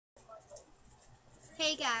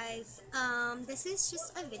Hey guys, this is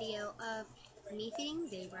just a video of me feeding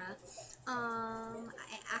Zebra. I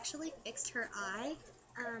actually fixed her eye.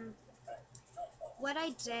 What I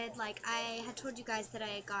did, I had told you guys that I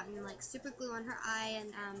had gotten super glue on her eye,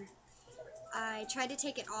 and I tried to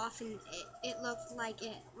take it off, and it looked like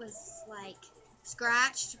it was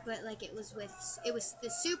scratched, but it was the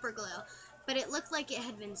super glue, but it looked like it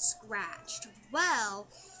had been scratched. Well,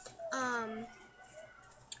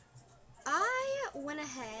 I went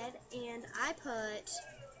ahead and I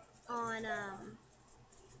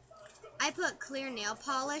put clear nail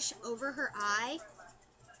polish over her eye.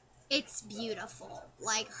 It's beautiful.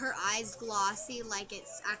 Her eye's glossy, like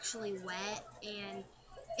it's actually wet, and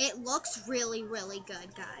it looks really, really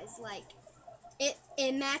good, guys.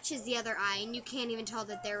 It matches the other eye, and you can't even tell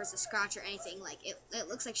that there was a scratch or anything. It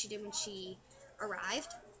looks like she did when she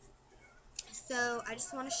arrived. So I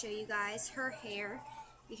just want to show you guys her hair,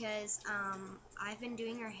 because I've been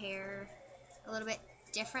doing her hair a little bit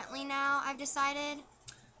differently now, I've decided.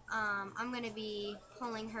 I'm going to be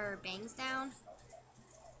pulling her bangs down.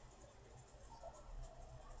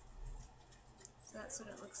 So that's what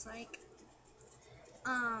it looks like.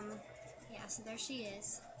 Yeah, so there she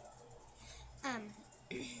is. So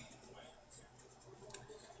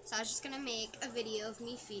I was just going to make a video of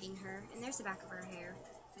me feeding her, and there's the back of her hair,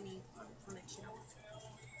 if any wanted to know.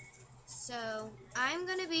 So I'm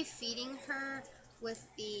going to be feeding her with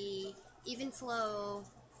the Evenflo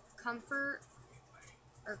Comfi,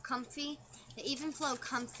 the Evenflo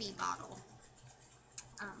Comfi bottle.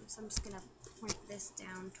 So I'm just going to point this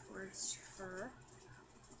down towards her.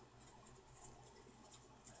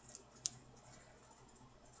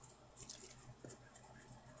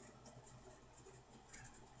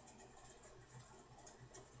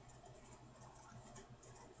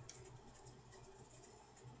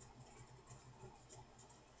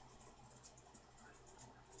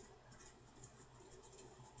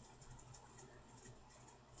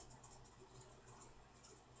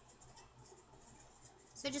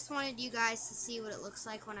 So I just wanted you guys to see what it looks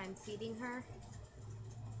like when I'm feeding her.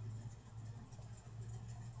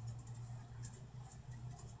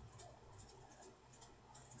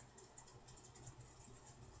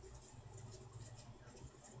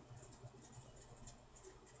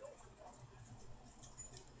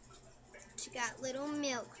 She got little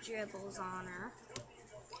milk dribbles on her.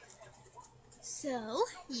 So,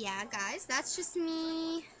 yeah guys, that's just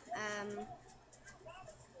me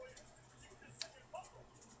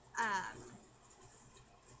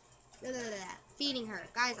feeding her.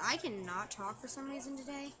 Guys, I cannot talk for some reason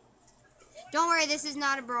today. Don't worry, this is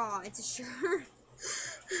not a bra, it's a shirt.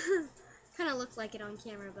 Kind of looked like it on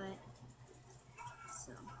camera, but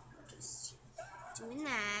so I'm just doing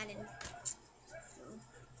that. And so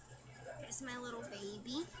there's my little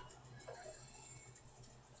baby.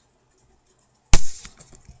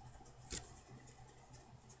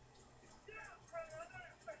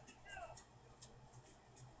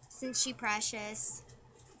 Isn't she precious?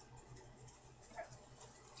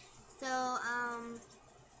 So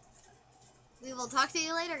we will talk to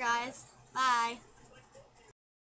you later, guys. Bye.